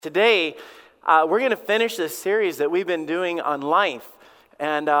Today, we're going to finish this series that we've been doing on life.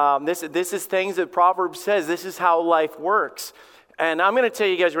 And this is things that Proverbs says. This is how life works. And I'm going to tell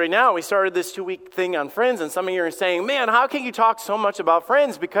you guys right now, we started this 2-week thing on friends. And some of you are saying, man, how can you talk so much about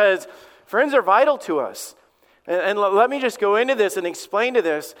friends? Because friends are vital to us. And let me just go into this and explain to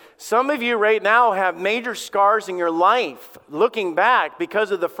this. Some of you right now have major scars in your life looking back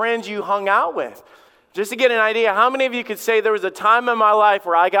because of the friends you hung out with. Just to get an idea, how many of you could say there was a time in my life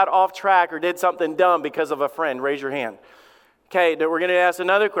where I got off track or did something dumb because of a friend? Raise your hand. Okay, we're going to ask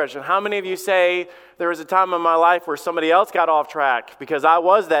another question. How many of you say there was a time in my life where somebody else got off track because I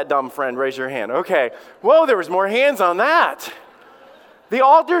was that dumb friend? Raise your hand. Okay. Whoa, there was more hands on that. The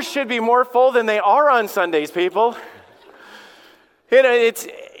altars should be more full than they are on Sundays, people. You know,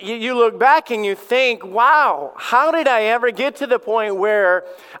 you look back and you think, wow, how did I ever get to the point where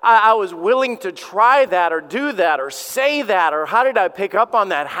I was willing to try that or do that or say that, or how did I pick up on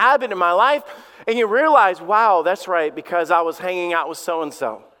that habit in my life? And you realize, wow, that's right, because I was hanging out with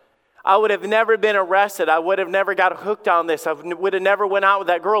so-and-so. I would have never been arrested. I would have never got hooked on this. I would have never went out with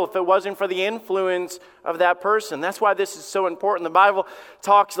that girl if it wasn't for the influence of that person. That's why this is so important. The Bible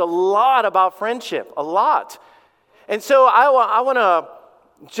talks a lot about friendship, a lot. And so I want to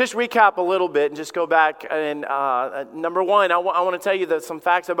just recap a little bit and just go back. And number one, I want to tell you that some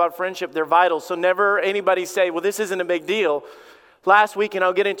facts about friendship, they're vital. So never anybody say, well, this isn't a big deal. Last week, and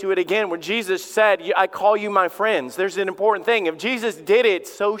I'll get into it again, where Jesus said, I call you my friends. There's an important thing. If Jesus did it,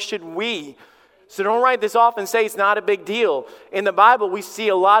 so should we. So don't write this off and say it's not a big deal. In the Bible, we see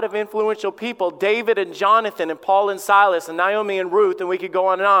a lot of influential people, David and Jonathan and Paul and Silas and Naomi and Ruth, and we could go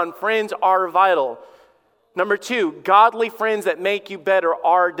on and on. Friends are vital. Number two, godly friends that make you better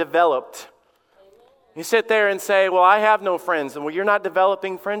are developed. You sit there and say, well, I have no friends. And well, you're not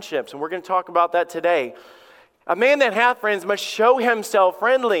developing friendships. And we're going to talk about that today. A man that hath friends must show himself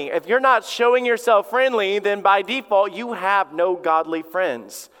friendly. If you're not showing yourself friendly, then by default, you have no godly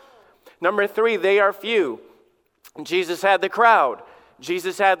friends. Number three, they are few. Jesus had the crowd.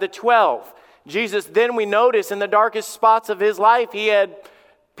 Jesus had the 12. Jesus, then we notice in the darkest spots of his life, he had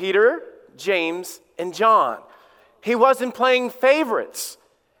Peter, James, and John. He wasn't playing favorites.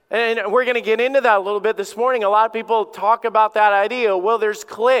 And we're going to get into that a little bit this morning. A lot of people talk about that idea. Well, there's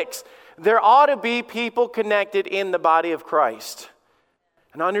cliques. There ought to be people connected in the body of Christ.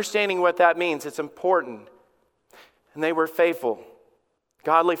 And understanding what that means, it's important. And they were faithful.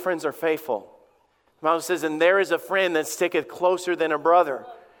 Godly friends are faithful. The Bible says, and there is a friend that sticketh closer than a brother.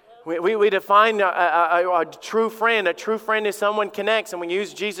 We define a true friend. A true friend is someone connects, and we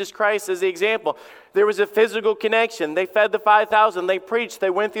use Jesus Christ as the example. There was a physical connection. They fed the 5,000. They preached.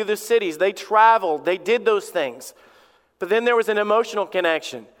 They went through the cities. They traveled. They did those things. But then there was an emotional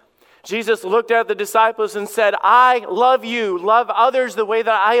connection. Jesus looked at the disciples and said, I love you. Love others the way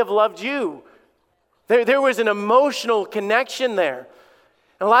that I have loved you. There was an emotional connection there.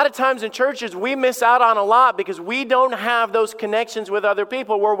 And a lot of times in churches, we miss out on a lot because we don't have those connections with other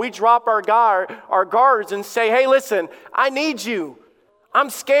people where we drop our guards and say, hey, listen, I need you. I'm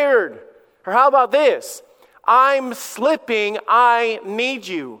scared. Or how about this? I'm slipping. I need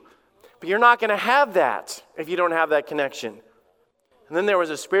you. But you're not going to have that if you don't have that connection. And then there was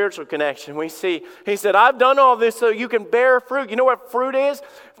a spiritual connection. We see, he said, I've done all this so you can bear fruit. You know what fruit is?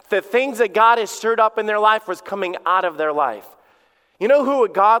 The things that God has stirred up in their life was coming out of their life. You know who a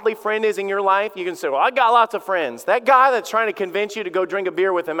godly friend is in your life? You can say, well, I got lots of friends. That guy that's trying to convince you to go drink a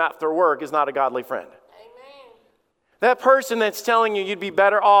beer with him after work is not a godly friend. Amen. That person that's telling you you'd be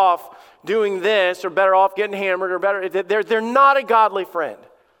better off doing this or better off getting hammered or better, they're not a godly friend.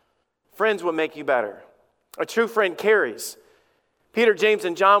 Friends will make you better. A true friend carries. Peter, James,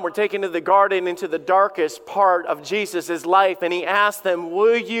 and John were taken to the garden into the darkest part of Jesus' life, and he asked them,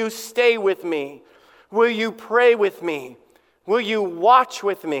 will you stay with me? Will you pray with me? Will you watch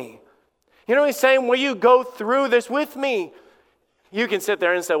with me? You know what he's saying? Will you go through this with me? You can sit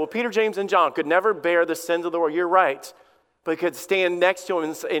there and say, well, Peter, James, and John could never bear the sins of the world. You're right. But could stand next to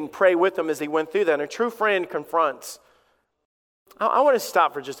him and pray with him as he went through that. And a true friend confronts. I want to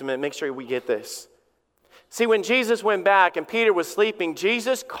stop for just a minute, make sure we get this. See, when Jesus went back and Peter was sleeping,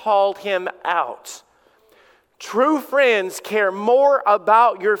 Jesus called him out. True friends care more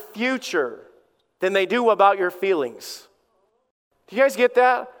about your future than they do about your feelings. Do you guys get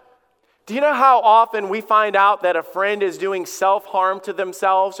that? Do you know how often we find out that a friend is doing self-harm to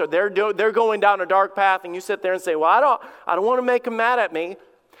themselves or they're going down a dark path and you sit there and say, well, I don't want to make them mad at me.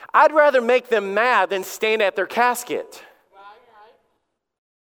 I'd rather make them mad than stand at their casket. Right.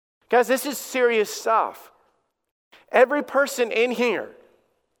 Guys, this is serious stuff. Every person in here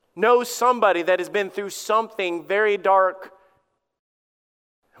knows somebody that has been through something very dark.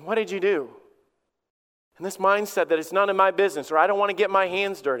 And what did you do? And this mindset that it's none of my business, or I don't want to get my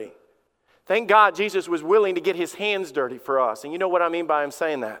hands dirty. Thank God Jesus was willing to get his hands dirty for us. And you know what I mean by him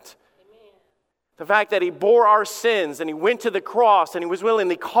saying that? Amen. The fact that he bore our sins and he went to the cross and he was willing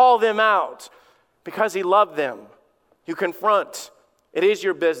to call them out because he loved them. You confront. It is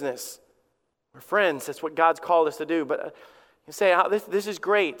your business. We're friends. That's what God's called us to do. But you say, this is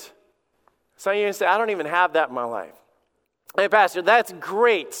great. Some of you say, I don't even have that in my life. Hey, Pastor, that's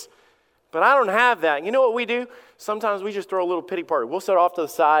great. But I don't have that. You know what we do? Sometimes we just throw a little pity party. We'll sit off to the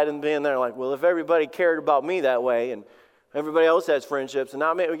side and be in there like, well, if everybody cared about me that way and everybody else has friendships and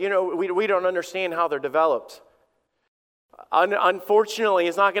not me, we don't understand how they're developed. Unfortunately,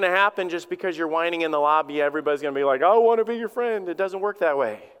 it's not going to happen just because you're whining in the lobby. Everybody's going to be like, I want to be your friend. It doesn't work that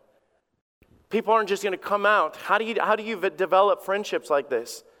way. People aren't just going to come out. How do you develop friendships like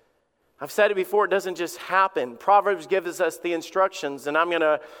this? I've said it before, it doesn't just happen. Proverbs gives us the instructions, and I'm going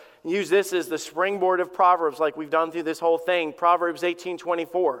to use this as the springboard of Proverbs like we've done through this whole thing. Proverbs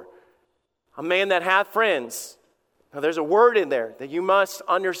 18:24. A man that hath friends. Now there's a word in there that you must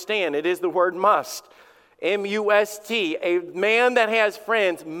understand. It is the word must. M-U-S-T. A man that has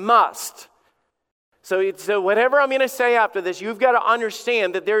friends must. So whatever I'm going to say after this, you've got to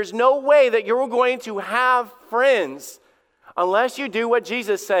understand that there's no way that you're going to have friends unless you do what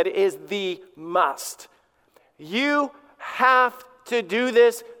Jesus said is the must. You have to do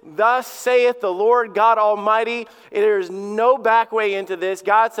this. Thus saith the Lord God Almighty. There is no back way into this.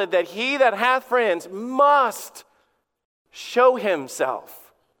 God said that he that hath friends must show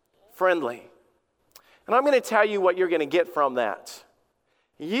himself friendly. And I'm going to tell you what you're going to get from that.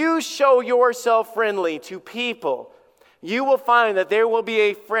 You show yourself friendly to people, you will find that there will be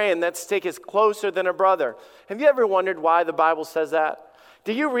a friend that sticks closer than a brother. Have you ever wondered why the Bible says that?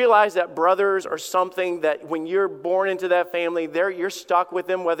 Do you realize that brothers are something that when you're born into that family, you're stuck with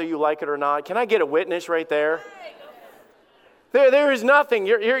them whether you like it or not? Can I get a witness right there? There is nothing.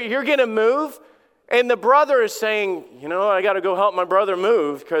 You're going to move, and the brother is saying, I got to go help my brother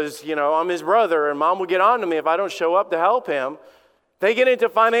move because, I'm his brother, and mom will get on to me if I don't show up to help him. They get into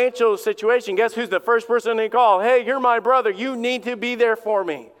financial situation. Guess who's the first person they call? Hey, you're my brother. You need to be there for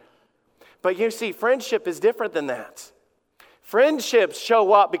me. But you see, friendship is different than that. Friendships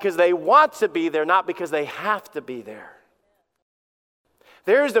show up because they want to be there, not because they have to be there.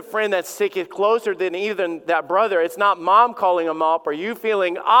 There's the friend that sticketh closer than even that brother. It's not mom calling them up or you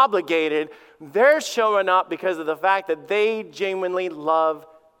feeling obligated. They're showing up because of the fact that they genuinely love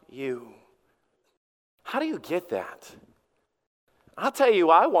you. How do you get that? I'll tell you,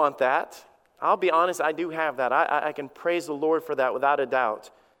 I want that. I'll be honest, I do have that. I can praise the Lord for that without a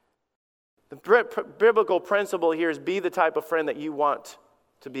doubt. The biblical principle here is be the type of friend that you want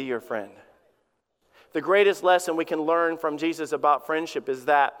to be your friend. The greatest lesson we can learn from Jesus about friendship is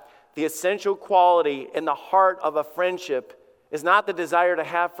that the essential quality in the heart of a friendship is not the desire to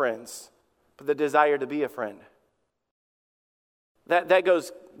have friends, but the desire to be a friend.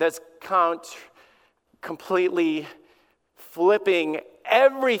 That's completely flipping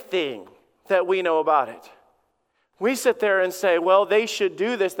everything that we know about it. We sit there and say, well, they should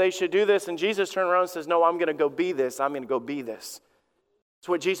do this, and Jesus turned around and says, no, I'm going to go be this, I'm going to go be this. It's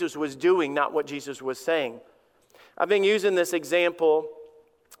what Jesus was doing, not what Jesus was saying. I've been using this example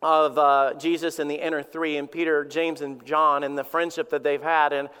of Jesus and the inner three, and Peter, James, and John, and the friendship that they've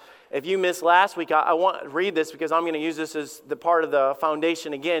had. And if you missed last week, I want to read this because I'm going to use this as the part of the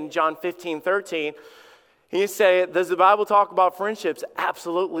foundation again. John 15:13. He say, does the Bible talk about friendships?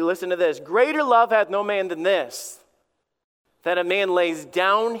 Absolutely. Listen to this. Greater love hath no man than this, that a man lays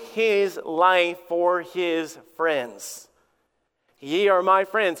down his life for his friends. Ye are my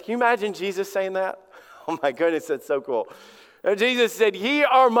friends. Can you imagine Jesus saying that? Oh my goodness, that's so cool. And Jesus said, ye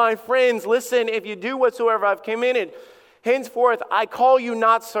are my friends. Listen, if you do whatsoever I've commanded, henceforth I call you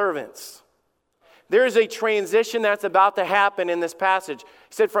not servants. There is a transition that's about to happen in this passage.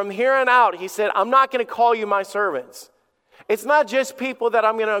 He said, from here on out, he said, I'm not going to call you my servants. It's not just people that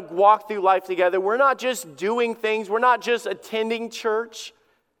I'm going to walk through life together. We're not just doing things. We're not just attending church.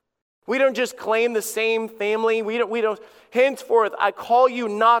 We don't just claim the same family. We don't. Henceforth, I call you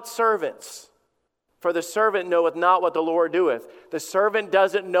not servants. For the servant knoweth not what the Lord doeth. The servant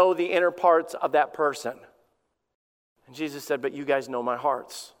doesn't know the inner parts of that person. And Jesus said, but you guys know my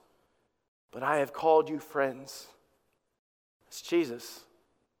hearts. But I have called you friends. It's Jesus.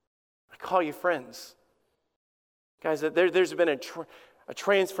 I call you friends. Guys, there's been a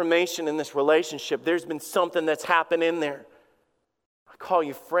transformation in this relationship. There's been something that's happened in there. I call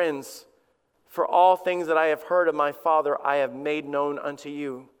you friends. For all things that I have heard of my Father, I have made known unto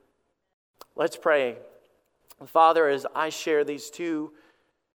you. Let's pray. Father, as I share these two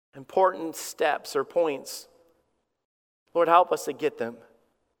important steps or points. Lord, help us to get them.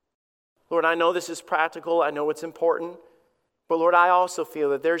 Lord, I know this is practical. I know it's important. But Lord, I also feel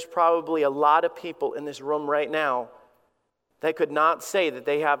that there's probably a lot of people in this room right now that could not say that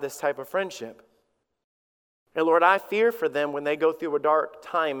they have this type of friendship. And Lord, I fear for them when they go through a dark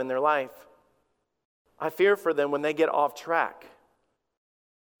time in their life. I fear for them when they get off track.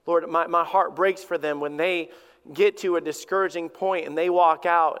 Lord, my heart breaks for them when they get to a discouraging point and they walk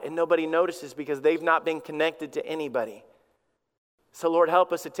out and nobody notices because they've not been connected to anybody. So Lord,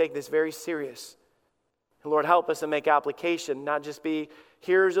 help us to take this very serious. And Lord, help us to make application, not just be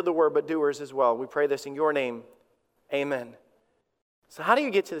hearers of the word, but doers as well. We pray this in your name. Amen. So how do you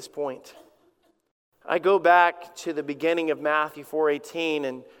get to this point? I go back to the beginning of Matthew 4:18,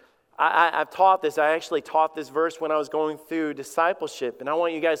 and I've taught this. I actually taught this verse when I was going through discipleship. And I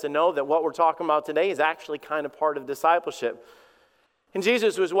want you guys to know that what we're talking about today is actually kind of part of discipleship. And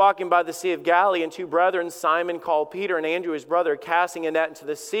Jesus was walking by the Sea of Galilee, and two brethren, Simon called Peter and Andrew his brother, casting a net into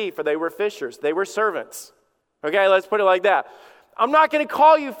the sea, for they were fishers. They were servants. Okay, let's put it like that. I'm not going to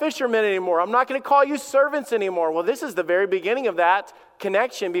call you fishermen anymore. I'm not going to call you servants anymore. Well, this is the very beginning of that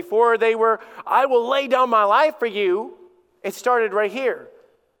connection. Before they were, I will lay down my life for you. It started right here.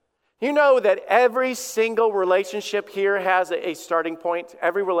 You know that every single relationship here has a starting point.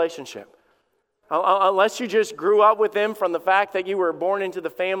 Every relationship. Unless you just grew up with them from the fact that you were born into the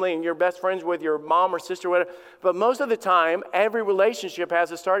family and you're best friends with your mom or sister, whatever. But most of the time, every relationship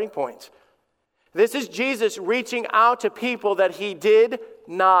has a starting point. This is Jesus reaching out to people that he did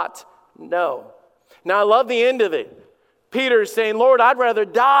not know. Now, I love the end of it. Peter's saying, Lord, I'd rather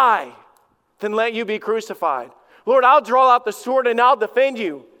die than let you be crucified. Lord, I'll draw out the sword and I'll defend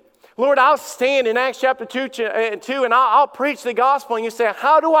you. Lord, I'll stand in Acts chapter 2 and I'll preach the gospel. And you say,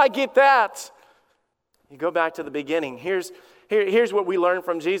 how do I get that? You go back to the beginning. Here's what we learn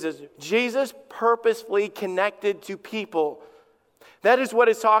from Jesus. Jesus purposefully connected to people. That is what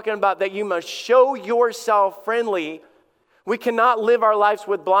it's talking about, that you must show yourself friendly. We cannot live our lives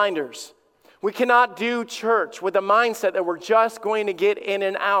with blinders. We cannot do church with a mindset that we're just going to get in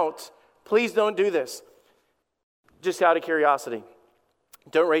and out. Please don't do this. Just out of curiosity.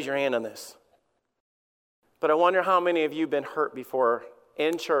 Don't raise your hand on this. But I wonder how many of you have been hurt before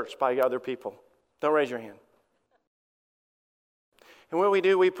in church by other people. Don't raise your hand. And what we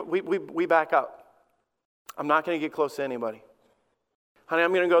do, we back up. I'm not going to get close to anybody. Honey,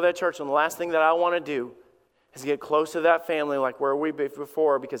 I'm going to go to that church, and the last thing that I want to do is get close to that family like where we were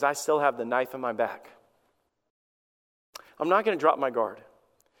before because I still have the knife in my back. I'm not going to drop my guard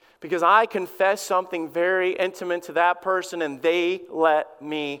because I confess something very intimate to that person and they let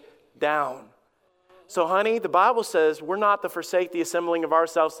me down. So, honey, the Bible says we're not to forsake the assembling of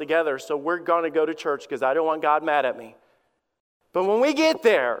ourselves together, so we're going to go to church because I don't want God mad at me. But when we get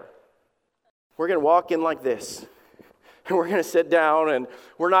there, we're going to walk in like this. And we're going to sit down and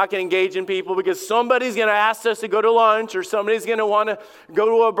we're not going to engage in people because somebody's going to ask us to go to lunch or somebody's going to want to go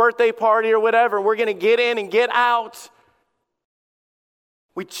to a birthday party or whatever. We're going to get in and get out.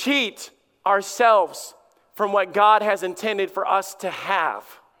 We cheat ourselves from what God has intended for us to have.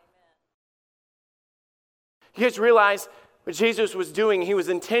 You guys realize what Jesus was doing? He was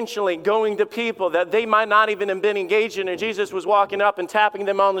intentionally going to people that they might not even have been engaged in. And Jesus was walking up and tapping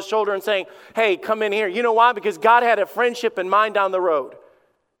them on the shoulder and saying, hey, come in here. You know why? Because God had a friendship in mind down the road.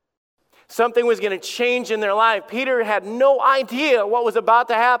 Something was going to change in their life. Peter had no idea what was about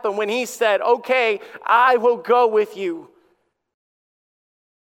to happen when he said, okay, I will go with you.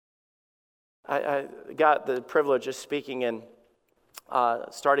 I got the privilege of speaking in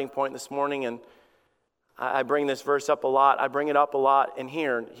Starting Point this morning, and I bring this verse up a lot. I bring it up a lot in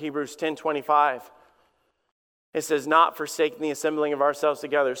here. In Hebrews 10:25. It says, not forsaking the assembling of ourselves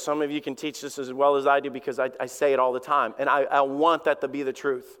together. Some of you can teach this as well as I do because I say it all the time. And I want that to be the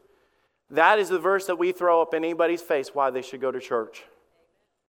truth. That is the verse that we throw up in anybody's face why they should go to church.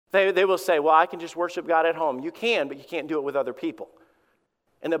 They will say, well, I can just worship God at home. You can, but you can't do it with other people.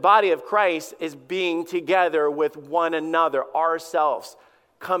 And the body of Christ is being together with one another, ourselves,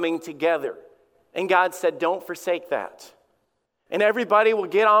 coming together. And God said, don't forsake that. And everybody will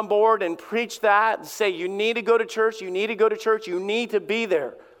get on board and preach that and say, you need to go to church, you need to go to church, you need to be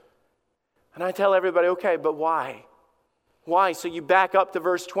there. And I tell everybody, okay, but why? Why? So you back up to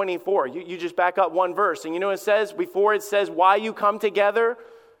verse 24. You just back up one verse. And you know what it says? Before it says, why you come together?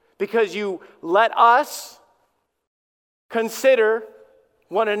 Because you let us consider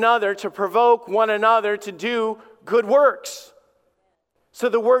one another to provoke one another to do good works. So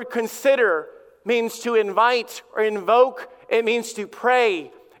the word consider means to invite or invoke. It means to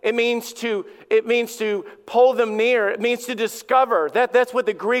pray. It means to pull them near. It means to discover. That's what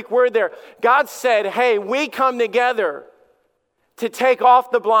the Greek word there. God said, hey, we come together to take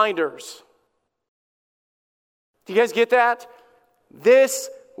off the blinders. Do you guys get that? This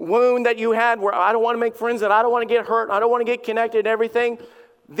wound that you had where I don't want to make friends and I don't want to get hurt, I don't want to get connected and everything,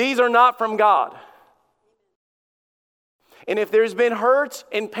 these are not from God. And if there's been hurts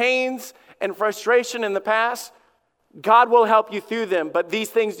and pains and frustration in the past, God will help you through them, but these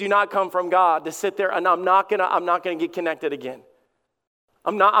things do not come from God to sit there and I'm not gonna get connected again.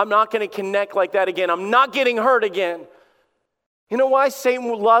 I'm not gonna connect like that again. I'm not getting hurt again. You know why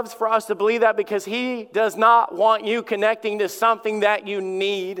Satan loves for us to believe that? Because he does not want you connecting to something that you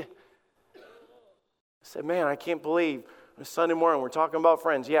need. I said, man, I can't believe on a Sunday morning we're talking about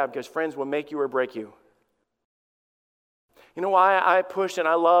friends. Yeah, because friends will make you or break you. You know why I push and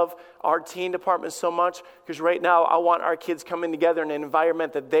I love our teen department so much? Because right now I want our kids coming together in an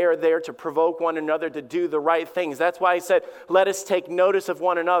environment that they're there to provoke one another to do the right things. That's why I said, let us take notice of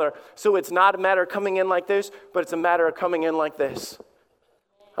one another. So it's not a matter of coming in like this, but it's a matter of coming in like this.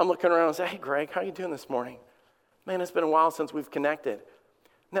 I'm looking around and say, hey, Greg, how are you doing this morning? Man, it's been a while since we've connected.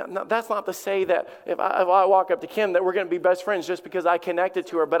 Now, that's not to say that if I walk up to Kim that we're going to be best friends just because I connected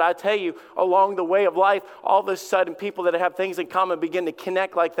to her. But I tell you, along the way of life, all of a sudden people that have things in common begin to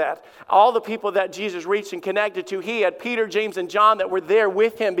connect like that. All the people that Jesus reached and connected to, he had Peter, James, and John that were there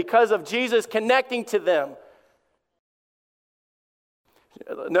with him because of Jesus connecting to them.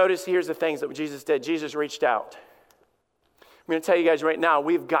 Notice here's the things that Jesus did. Jesus reached out. I'm going to tell you guys right now,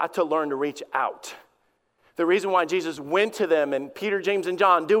 we've got to learn to reach out. The reason why Jesus went to them and Peter, James, and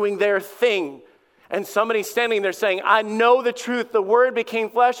John doing their thing, and somebody standing there saying, I know the truth. The word became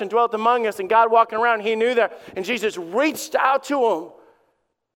flesh and dwelt among us, and God walking around, he knew that. And Jesus reached out to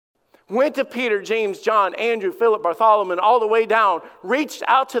them. Went to Peter, James, John, Andrew, Philip, Bartholomew, and all the way down. Reached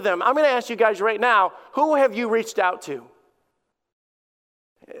out to them. I'm going to ask you guys right now, who have you reached out to?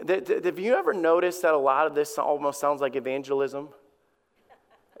 Have you ever noticed that a lot of this almost sounds like evangelism?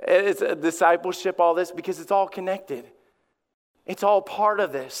 It's a discipleship, all this, because it's all connected. It's all part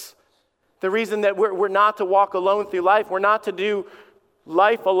of this. The reason that we're not to walk alone through life, we're not to do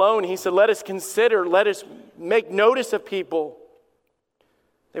life alone. He said, let us consider, let us make notice of people.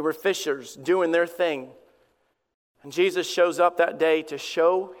 They were fishers doing their thing. And Jesus shows up that day to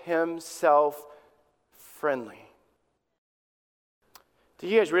show himself friendly. Do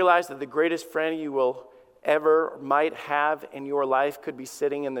you guys realize that the greatest friend you will ever might have in your life could be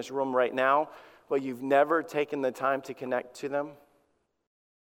sitting in this room right now, but you've never taken the time to connect to them?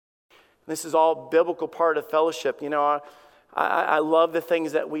 This is all biblical part of fellowship. You know, I love the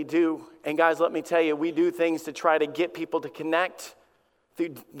things that we do. And guys, let me tell you, we do things to try to get people to connect.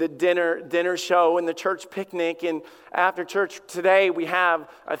 Through the dinner show and the church picnic, and after church today we have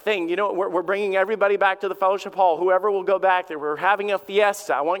a thing. You know, we're bringing everybody back to the fellowship hall. Whoever will go back there, we're having a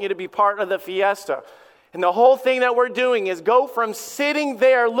fiesta. I want you to be part of the fiesta. And the whole thing that we're doing is go from sitting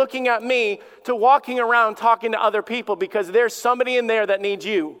there looking at me to walking around talking to other people, because there's somebody in there that needs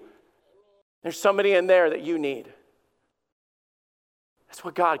you. There's somebody in there that you need. That's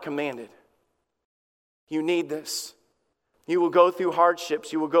what God commanded. You need this. You will go through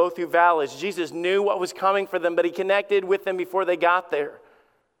hardships. You will go through valleys. Jesus knew what was coming for them, but he connected with them before they got there.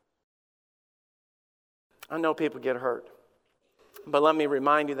 I know people get hurt. But let me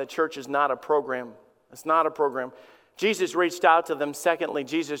remind you that church is not a program. It's not a program. Jesus reached out to them. Secondly,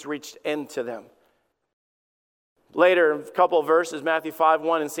 Jesus reached into them. Later, a couple of verses, Matthew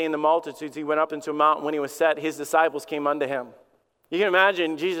 5:1, and seeing the multitudes, he went up into a mountain. When he was set, his disciples came unto him. You can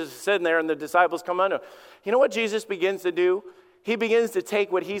imagine Jesus sitting there and the disciples come unto him. You know what Jesus begins to do? He begins to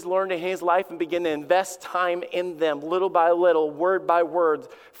take what he's learned in his life and begin to invest time in them, little by little, word by word,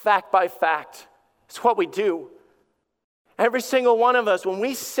 fact by fact. It's what we do. Every single one of us, when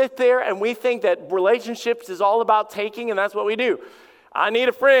we sit there and we think that relationships is all about taking, and that's what we do. I need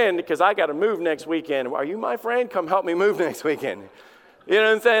a friend because I got to move next weekend. Are you my friend? Come help me move next weekend. You know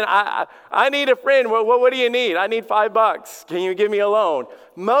what I'm saying? I need a friend. What do you need? I need $5. Can you give me a loan?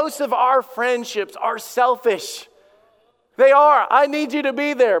 Most of our friendships are selfish. They are. I need you to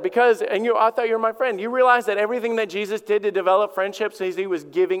be there because, I thought you were my friend. You realize that everything that Jesus did to develop friendships is he was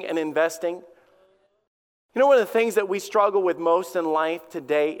giving and investing. You know, one of the things that we struggle with most in life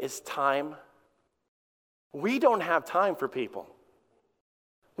today is time. We don't have time for people.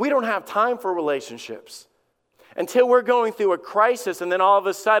 We don't have time for relationships. Until we're going through a crisis and then all of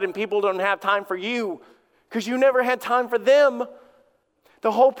a sudden people don't have time for you because you never had time for them.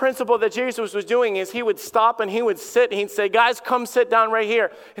 The whole principle that Jesus was doing is he would stop and he would sit and he'd say, guys, come sit down right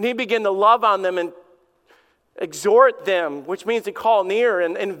here. And he'd begin to love on them. And Exhort them, which means to call near,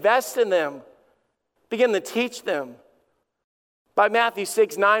 and invest in them. Begin to teach them. By Matthew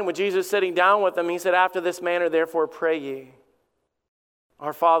 6:9, when Jesus was sitting down with them, he said, after this manner, therefore, pray ye.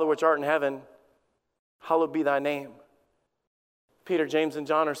 Our Father which art in heaven, hallowed be thy name. Peter, James, and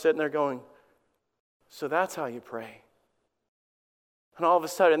John are sitting there going, so that's how you pray. And all of a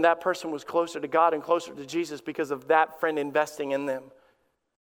sudden, that person was closer to God and closer to Jesus because of that friend investing in them.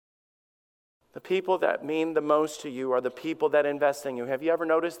 The people that mean the most to you are the people that invest in you. Have you ever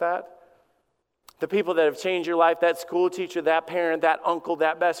noticed that? The people that have changed your life, that school teacher, that parent, that uncle,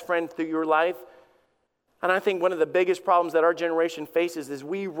 that best friend through your life. And I think one of the biggest problems that our generation faces is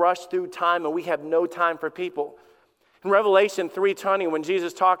we rush through time and we have no time for people. In Revelation 3:20, when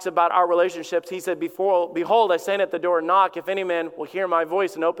Jesus talks about our relationships, he said, behold, I stand at the door and knock. If any man will hear my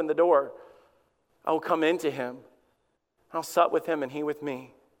voice and open the door, I will come into him. I'll sup with him and he with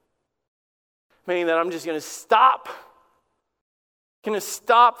me. Meaning that I'm just going to stop. I'm going to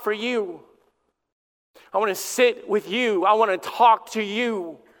stop for you. I want to sit with you. I want to talk to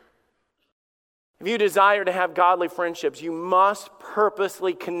you. If you desire to have godly friendships, you must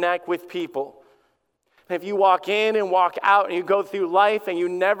purposely connect with people. And if you walk in and walk out and you go through life and you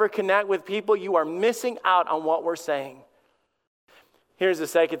never connect with people, you are missing out on what we're saying. Here's the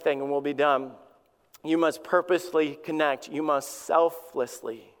second thing, and we'll be done. You must purposely connect. You must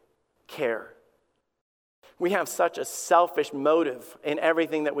selflessly care. We have such a selfish motive in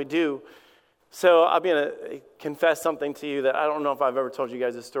everything that we do. So I'm going to confess something to you that I don't know if I've ever told you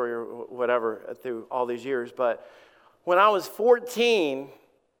guys this story or whatever through all these years. But when I was 14,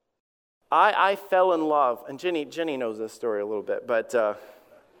 I fell in love. And Jenny knows this story a little bit. But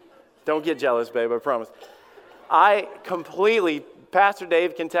don't get jealous, babe, I promise. Pastor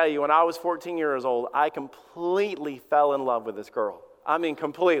Dave can tell you, when I was 14 years old, I completely fell in love with this girl. I mean,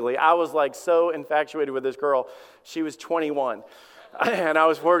 completely. I was like so infatuated with this girl. She was 21 and I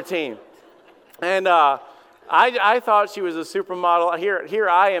was 14. And I thought she was a supermodel. Here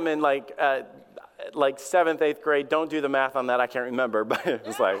I am in like 7th, 8th grade. Don't do the math on that. I can't remember. But it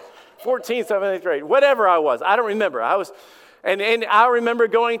was like 14, 7th, 8th grade. Whatever I was. I don't remember. And I remember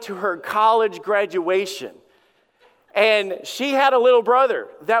going to her college graduation. And she had a little brother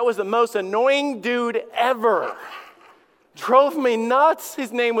that was the most annoying dude ever. Drove me nuts.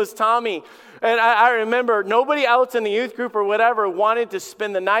 His name was Tommy. And I remember nobody else in the youth group or whatever wanted to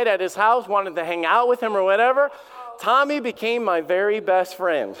spend the night at his house, wanted to hang out with him or whatever. Tommy became my very best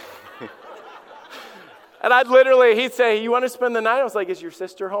friend. And he'd say, you want to spend the night? I was like, is your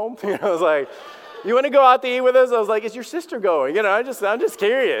sister home? I was like, you want to go out to eat with us? I was like, is your sister going? I'm just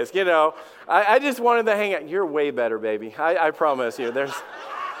curious, I just wanted to hang out. You're way better, baby. I promise you.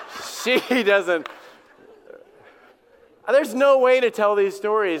 She doesn't. There's no way to tell these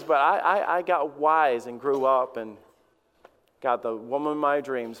stories, but I got wise and grew up and got the woman of my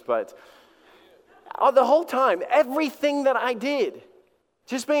dreams. But the whole time, everything that I did,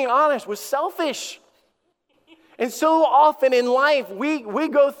 just being honest, was selfish. And so often in life, we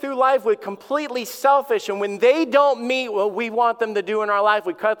go through life with completely selfish, and when they don't meet what we want them to do in our life,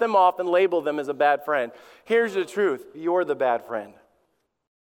 we cut them off and label them as a bad friend. Here's the truth. You're the bad friend.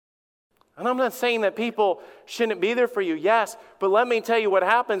 And I'm not saying that people shouldn't be there for you, yes, but let me tell you what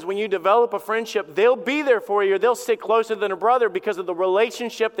happens when you develop a friendship. They'll be there for you. They'll stick closer than a brother because of the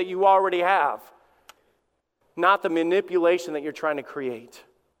relationship that you already have, not the manipulation that you're trying to create.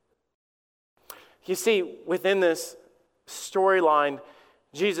 You see, within this storyline,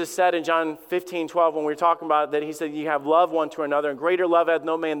 Jesus said in John 15:12, when we were talking about it, that he said, you have love one to another, and greater love hath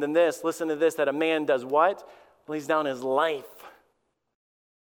no man than this. Listen to this, that a man does what? Lays down his life.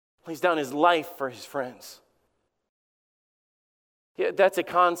 Lays down his life for his friends. Yeah, that's a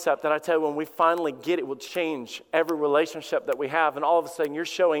concept that I tell you, when we finally get it, will change every relationship that we have. And all of a sudden, you're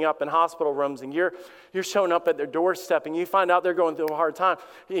showing up in hospital rooms, and you're showing up at their doorstep, and you find out they're going through a hard time.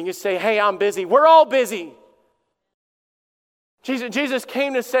 And you say, hey, I'm busy. We're all busy. Jesus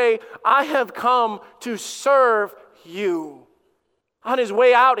came to say, I have come to serve you. On his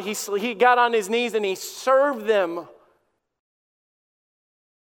way out, he got on his knees and he served them.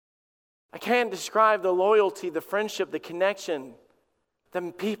 I can't describe the loyalty, the friendship, the connection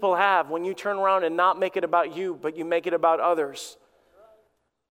that people have when you turn around and not make it about you, but you make it about others.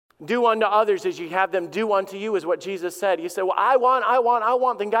 Do unto others as you have them do unto you, is what Jesus said. You say, well, I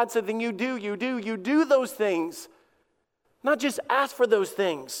want. Then God said, then you do those things. Not just ask for those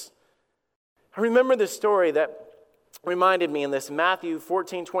things. I remember this story that reminded me in this Matthew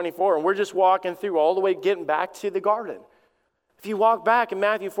 14:24, and we're just walking through all the way getting back to the garden. If you walk back in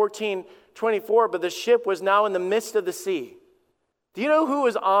Matthew 14:24, but the ship was now in the midst of the sea. Do you know who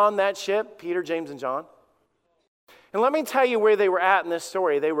was on that ship? Peter, James, and John. And let me tell you where they were at in this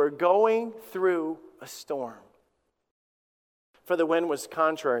story. They were going through a storm. For the wind was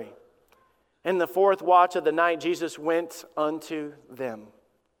contrary. In the fourth watch of the night, Jesus went unto them.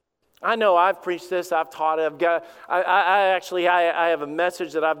 I know I've preached this, I've taught it. I have a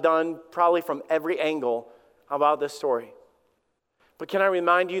message that I've done probably from every angle about this story. But can I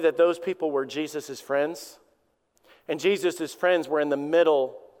remind you that those people were Jesus' friends? And Jesus' friends were in the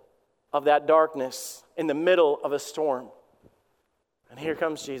middle of that darkness, in the middle of a storm. And here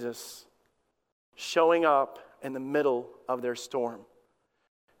comes Jesus, showing up in the middle of their storm.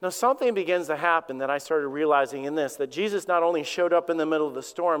 Now, something begins to happen that I started realizing in this, that Jesus not only showed up in the middle of the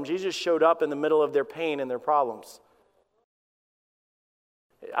storm, Jesus showed up in the middle of their pain and their problems.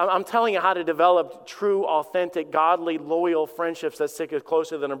 I'm telling you how to develop true, authentic, godly, loyal friendships that stick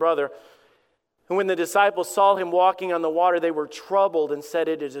closer than a brother. And when the disciples saw him walking on the water, they were troubled and said,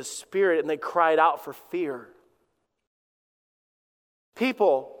 "It is a spirit," and they cried out for fear.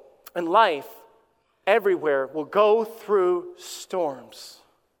 People in life everywhere will go through storms.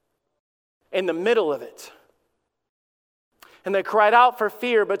 In the middle of it. And they cried out for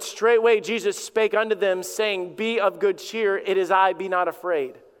fear, but straightway Jesus spake unto them, saying, "Be of good cheer, it is I, be not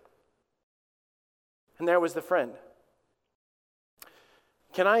afraid." And there was the friend.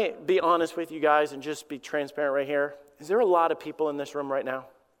 Can I be honest with you guys and just be transparent right here? Is there a lot of people in this room right now?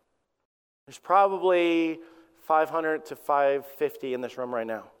 There's probably 500 to 550 in this room right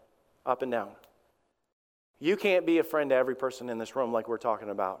now, up and down. You can't be a friend to every person in this room like we're talking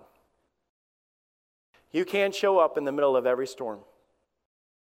about. You can't show up in the middle of every storm.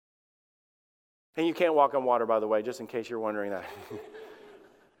 And you can't walk on water, by the way, just in case you're wondering that.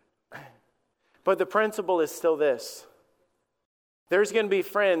 But the principle is still this. There's going to be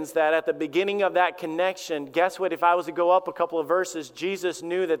friends that at the beginning of that connection, guess what? If I was to go up a couple of verses, Jesus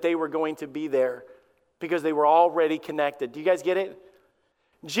knew that they were going to be there because they were already connected. Do you guys get it?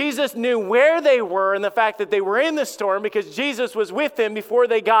 Jesus knew where they were and the fact that they were in the storm because Jesus was with them before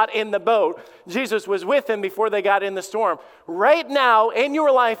they got in the boat. Jesus was with them before they got in the storm. Right now in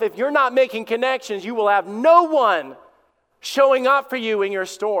your life, if you're not making connections, you will have no one showing up for you in your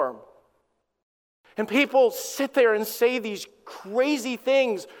storm. And people sit there and say these crazy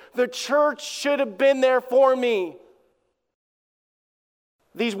things. The church should have been there for me.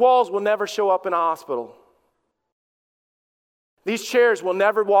 These walls will never show up in a hospital. These chairs will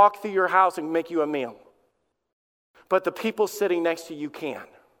never walk through your house and make you a meal. But the people sitting next to you can.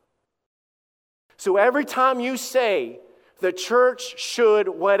 So every time you say the church should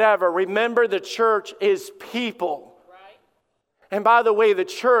whatever, remember the church is people. Right. And by the way, the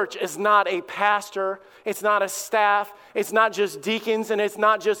church is not a pastor. It's not a staff. It's not just deacons and it's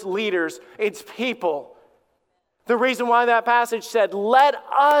not just leaders. It's people. The reason why that passage said, "Let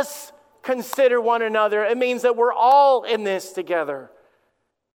us consider one another," it means that we're all in this together.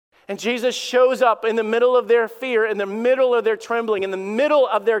 And Jesus shows up in the middle of their fear, in the middle of their trembling, in the middle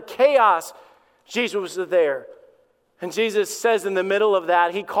of their chaos. Jesus was there. And Jesus says in the middle of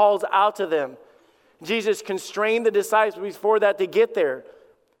that, he calls out to them. Jesus constrained the disciples before that to get there.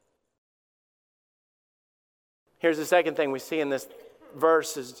 Here's the second thing we see in this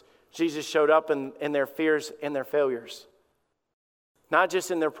verse is Jesus showed up in their fears and their failures. Not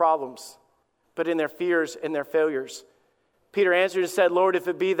just in their problems, but in their fears and their failures. Peter answered and said, "Lord, if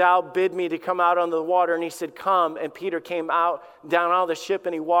it be thou, bid me to come out on the water." And he said, "Come." And Peter came down out of the ship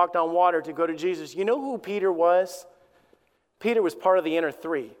and he walked on water to go to Jesus. You know who Peter was? Peter was part of the inner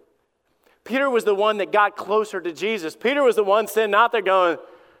three. Peter was the one that got closer to Jesus. Peter was the one sitting out there going,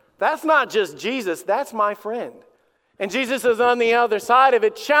 "That's not just Jesus, that's my friend." And Jesus is on the other side of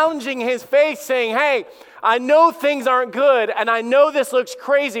it, challenging his faith, saying, "Hey, I know things aren't good, and I know this looks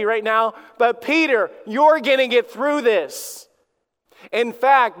crazy right now, but Peter, you're going to get through this. In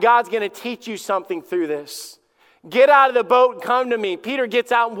fact, God's going to teach you something through this. Get out of the boat and come to me." Peter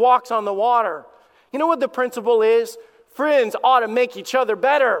gets out and walks on the water. You know what the principle is? Friends ought to make each other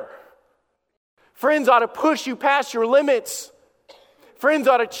better. Friends ought to push you past your limits. Friends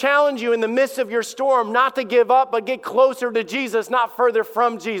ought to challenge you in the midst of your storm, not to give up, but get closer to Jesus, not further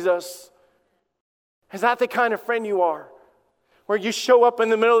from Jesus. Is that the kind of friend you are? Where you show up in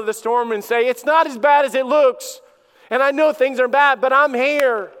the middle of the storm and say, "It's not as bad as it looks. And I know things are bad, but I'm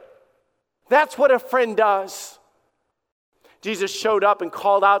here." That's what a friend does. Jesus showed up and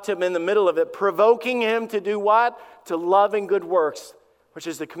called out to him in the middle of it, provoking him to do what? To love and good works, which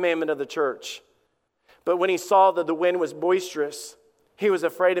is the commandment of the church. But when he saw that the wind was boisterous, he was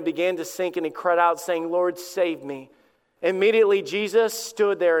afraid and began to sink, and he cried out, saying, "Lord, save me." Immediately Jesus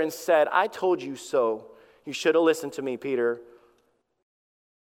stood there and said, "I told you so. You should have listened to me, Peter."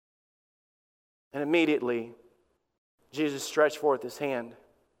 And immediately Jesus stretched forth his hand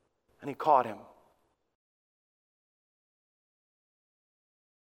and he caught him.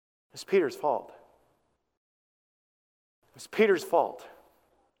 It's Peter's fault. It's Peter's fault.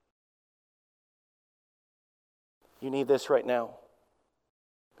 You need this right now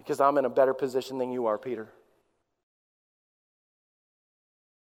because I'm in a better position than you are, Peter.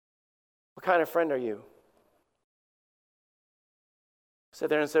 What kind of friend are you? Sit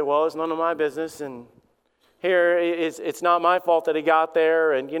there and say, well, it's none of my business, and here it's not my fault that he got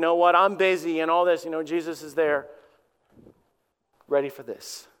there, and you know what, I'm busy and all this. You know, Jesus is there. Ready for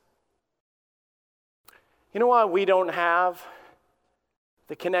this. You know why we don't have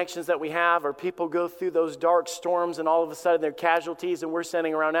the connections that we have, or people go through those dark storms and all of a sudden they're casualties and we're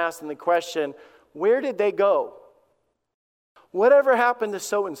sitting around asking the question, where did they go? Whatever happened to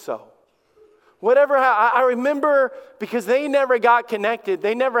so-and-so? I remember, because they never got connected.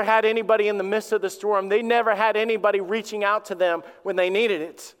 They never had anybody in the midst of the storm. They never had anybody reaching out to them when they needed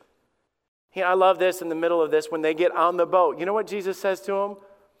it. You know, I love this in the middle of this when they get on the boat. You know what Jesus says to them?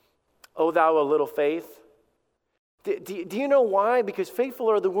 "O thou of little faith." Do you know why? Because faithful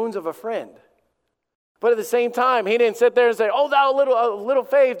are the wounds of a friend. But at the same time, he didn't sit there and say, "Oh, thou little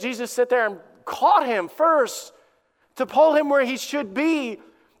faith." Jesus sit there and caught him first to pull him where he should be,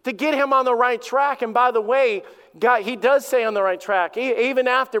 to get him on the right track. And by the way, God, he does stay on the right track. Even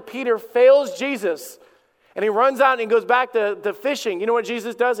after Peter fails Jesus and he runs out and he goes back to fishing, you know what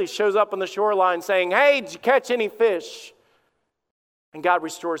Jesus does? He shows up on the shoreline saying, "Hey, did you catch any fish?" And God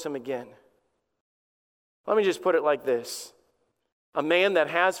restores him again. Let me just put it like this. A man that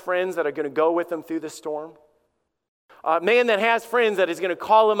has friends that are going to go with him through the storm. A man that has friends that is going to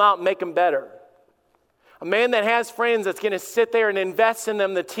call him out and make him better. A man that has friends that's going to sit there and invest in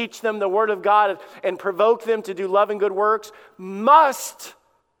them to teach them the Word of God and provoke them to do love and good works must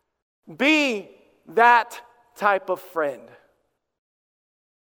be that type of friend.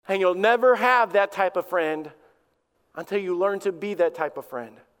 And you'll never have that type of friend until you learn to be that type of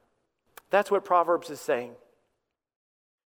friend. That's what Proverbs is saying.